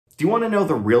Do you want to know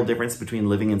the real difference between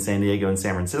living in San Diego and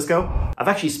San Francisco? I've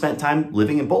actually spent time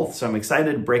living in both, so I'm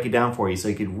excited to break it down for you so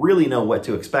you could really know what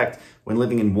to expect when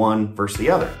living in one versus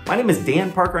the other. My name is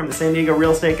Dan Parker. I'm the San Diego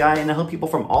real estate guy, and I help people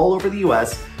from all over the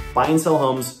US buy and sell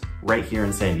homes right here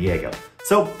in San Diego.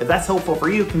 So if that's helpful for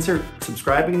you, consider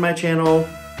subscribing to my channel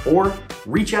or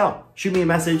reach out. Shoot me a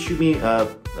message, shoot me a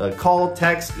call,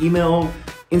 text, email,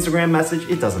 Instagram message,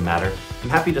 it doesn't matter. I'm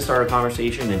happy to start a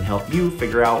conversation and help you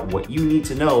figure out what you need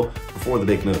to know before the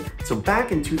big move. So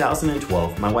back in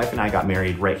 2012, my wife and I got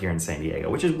married right here in San Diego,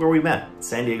 which is where we met,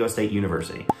 San Diego State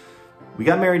University. We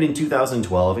got married in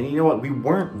 2012, and you know what? We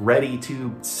weren't ready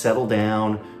to settle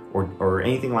down or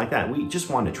anything like that. We just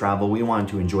wanted to travel. We wanted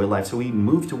to enjoy life. So we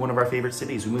moved to one of our favorite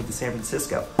cities. We moved to San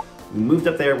Francisco. We moved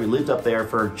up there. We lived up there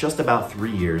for just about 3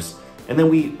 years. And then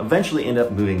we eventually ended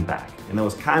up moving back. And that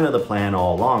was kind of the plan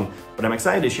all along. But I'm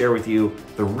excited to share with you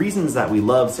the reasons that we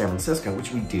love San Francisco,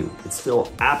 which we do. It's still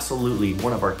absolutely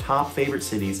one of our top favorite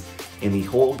cities in the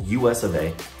whole US of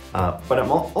A. But I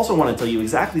also want to tell you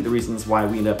exactly the reasons why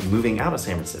we ended up moving out of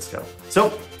San Francisco.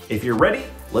 So if you're ready,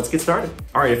 let's get started.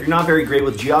 All right, if you're not very great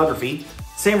with geography,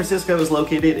 San Francisco is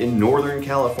located in Northern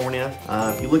California.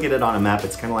 If you look at it on a map,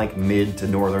 it's kind of like mid to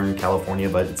Northern California,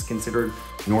 but it's considered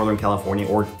Northern California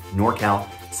or NorCal.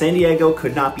 San Diego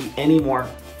could not be any more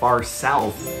far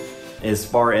south as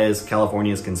far as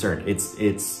California is concerned.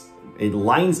 It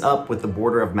lines up with the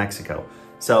border of Mexico.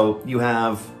 So you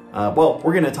have, well,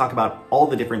 we're gonna talk about all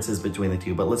the differences between the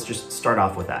two, but let's just start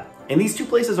off with that. And these two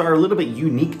places are a little bit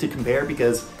unique to compare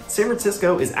because San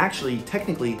Francisco is actually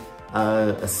technically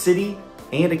a city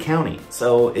and a county.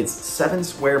 So it's 7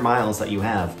 square miles that you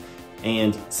have.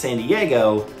 And San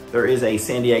Diego, there is a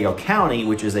San Diego County,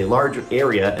 which is a large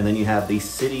area, and then you have the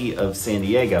city of San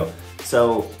Diego.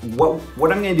 So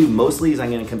what I'm gonna do mostly is I'm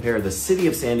gonna compare the city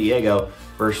of San Diego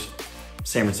versus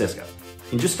San Francisco.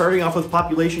 And just starting off with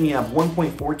population, you have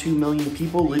 1.42 million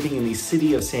people living in the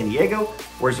city of San Diego,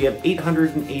 whereas you have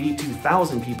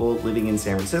 882,000 people living in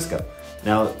San Francisco.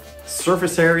 Now,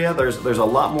 surface area, there's a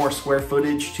lot more square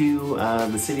footage to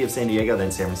the city of San Diego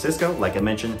than San Francisco. Like I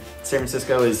mentioned, San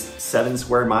Francisco is 7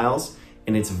 square miles,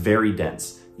 and it's very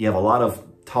dense. You have a lot of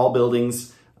tall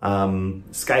buildings,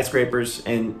 skyscrapers,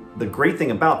 and the great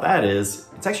thing about that is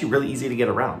it's actually really easy to get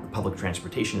around. The public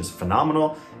transportation is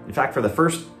phenomenal. In fact, for the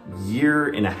first year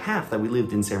and a half that we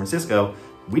lived in San Francisco,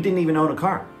 we didn't even own a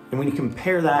car. And when you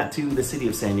compare that to the city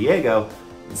of San Diego,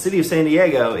 the city of San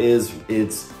Diego it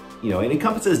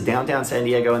encompasses downtown San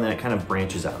Diego, and then it kind of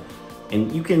branches out.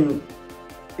 And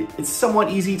it's somewhat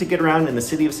easy to get around in the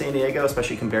city of San Diego,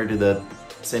 especially compared to the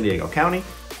San Diego County,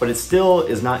 but it still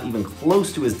is not even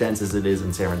close to as dense as it is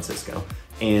in San Francisco.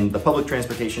 And the public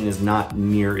transportation is not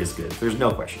near as good. There's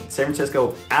no question. San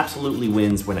Francisco absolutely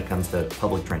wins when it comes to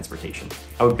public transportation.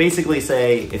 I would basically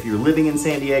say if you're living in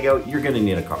San Diego, you're gonna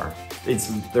need a car.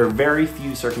 There are very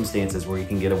few circumstances where you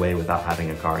can get away without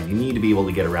having a car. You need to be able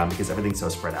to get around because everything's so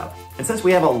spread out. And since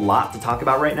we have a lot to talk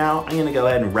about right now, I'm gonna go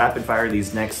ahead and rapid fire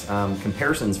these next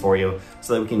comparisons for you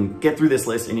so that we can get through this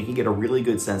list and you can get a really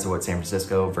good sense of what San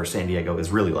Francisco versus San Diego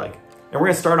is really like. And we're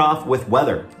gonna start off with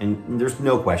weather, and there's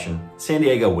no question, San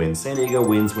Diego wins. San Diego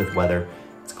wins with weather.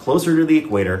 It's closer to the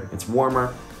equator, it's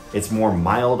warmer, it's more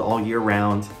mild all year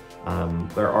round.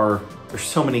 There's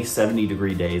so many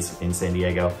 70-degree days in San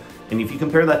Diego. And if you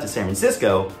compare that to San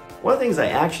Francisco, one of the things I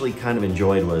actually kind of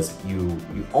enjoyed was you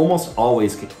almost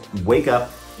always wake up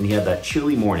and you have that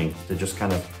chilly morning to just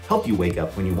kind of help you wake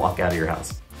up when you walk out of your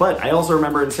house. But I also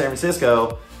remember in San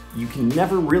Francisco, you can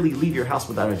never really leave your house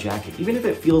without a jacket. Even if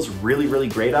it feels really, really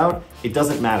great out, it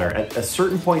doesn't matter. At a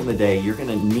certain point in the day, you're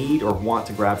gonna need or want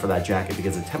to grab for that jacket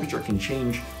because the temperature can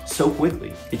change so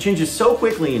quickly. It changes so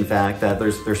quickly, in fact, that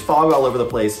there's fog all over the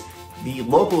place. The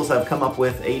locals have come up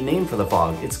with a name for the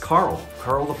fog. It's Carl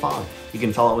the Fog. You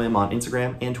can follow him on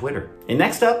Instagram and Twitter. And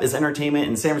next up is entertainment,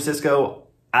 and San Francisco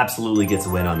absolutely gets a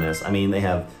win on this. I mean, they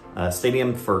have a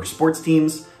stadium for sports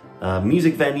teams,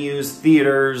 music venues,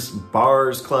 theaters,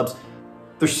 bars, clubs.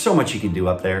 There's so much you can do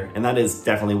up there, and that is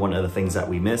definitely one of the things that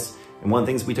we miss, and one of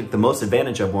the things we took the most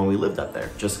advantage of when we lived up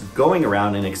there. Just going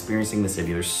around and experiencing the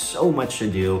city. There's so much to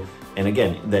do, and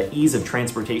again, the ease of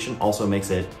transportation also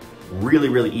makes it really,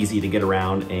 really easy to get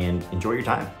around and enjoy your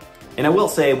time. And I will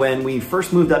say, when we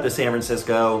first moved up to San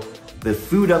Francisco, the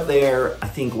food up there, I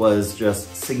think, was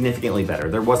just significantly better.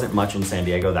 There wasn't much in San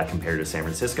Diego that compared to San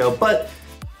Francisco, but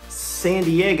San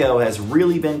Diego has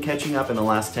really been catching up in the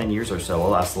last 10 years or so. A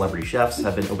lot of celebrity chefs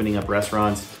have been opening up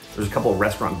restaurants. There's a couple of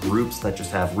restaurant groups that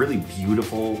just have really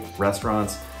beautiful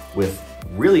restaurants with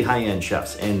really high-end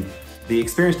chefs. And The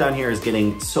experience down here is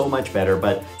getting so much better,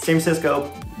 but San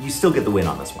Francisco, you still get the win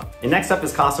on this one. And next up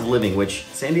is cost of living, which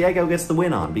San Diego gets the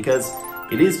win on because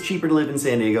it is cheaper to live in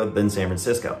San Diego than San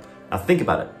Francisco. Now think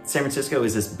about it. San Francisco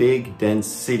is this big, dense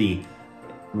city.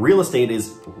 Real estate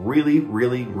is really,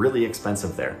 really, really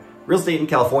expensive there. Real estate in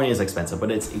California is expensive,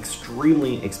 but it's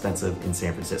extremely expensive in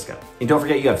San Francisco. And don't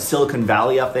forget, you have Silicon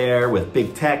Valley up there with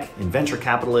big tech and venture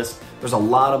capitalists. There's a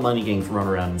lot of money getting thrown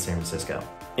around in San Francisco.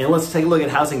 And let's take a look at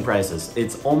housing prices.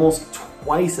 It's almost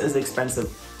twice as expensive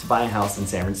to buy a house in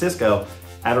San Francisco.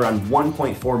 At around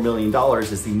 $1.4 million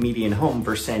is the median home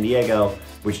for San Diego,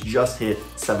 which just hit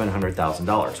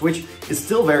 $700,000, which is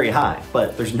still very high,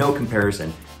 but there's no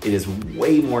comparison. It is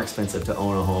way more expensive to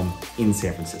own a home in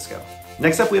San Francisco.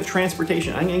 Next up, we have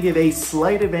transportation. I'm gonna give a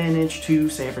slight advantage to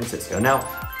San Francisco. Now,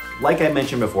 like I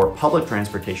mentioned before, public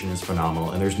transportation is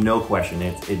phenomenal, and there's no question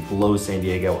it blows San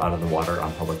Diego out of the water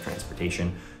on public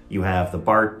transportation. You have the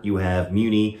BART, you have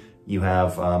Muni, you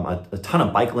have a ton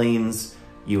of bike lanes,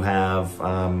 you have,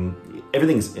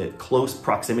 everything's at close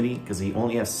proximity because you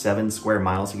only have 7 square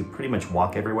miles, so you can pretty much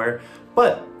walk everywhere,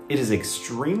 but it is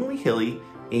extremely hilly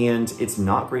and it's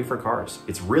not great for cars.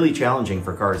 It's really challenging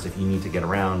for cars if you need to get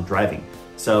around driving.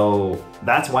 So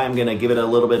that's why I'm gonna give it a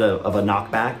little bit of a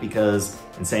knockback, because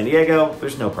in San Diego,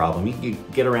 there's no problem. You can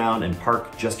get around and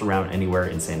park just around anywhere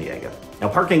in San Diego. Now,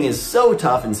 parking is so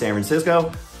tough in San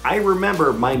Francisco. I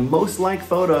remember my most liked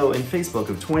photo in Facebook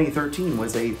of 2013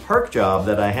 was a park job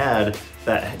that I had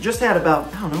that just had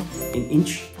about, I don't know, an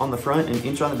inch on the front, an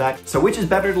inch on the back. So which is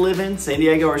better to live in, San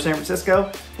Diego or San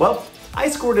Francisco? Well, I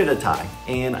scored it a tie,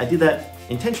 and I did that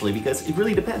intentionally because it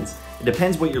really depends. It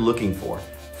depends what you're looking for.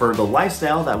 For the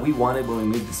lifestyle that we wanted when we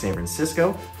moved to San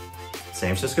Francisco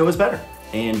is better,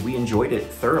 and we enjoyed it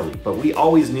thoroughly. But we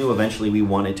always knew eventually we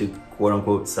wanted to, quote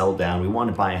unquote, settle down. We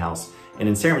wanted to buy a house. And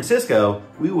in San Francisco,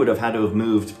 we would have had to have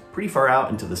moved pretty far out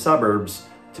into the suburbs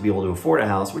to be able to afford a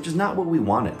house, which is not what we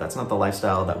wanted. That's not the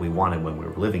lifestyle that we wanted when we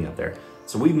were living up there.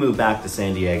 So we moved back to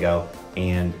San Diego,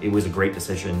 and it was a great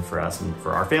decision for us and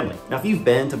for our family. Now, if you've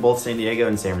been to both San Diego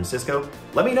and San Francisco,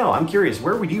 let me know. I'm curious,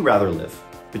 where would you rather live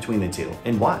between the two,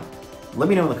 and why? Let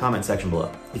me know in the comment section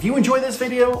below. If you enjoyed this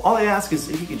video, all I ask is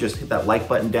if you could just hit that like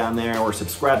button down there or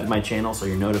subscribe to my channel so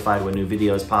you're notified when new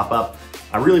videos pop up.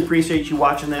 I really appreciate you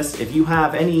watching this. If you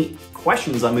have any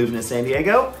questions on moving to San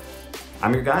Diego,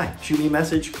 I'm your guy. Shoot me a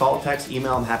message, call, text,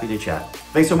 email, I'm happy to chat.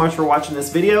 Thanks so much for watching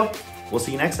this video. We'll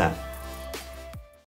see you next time.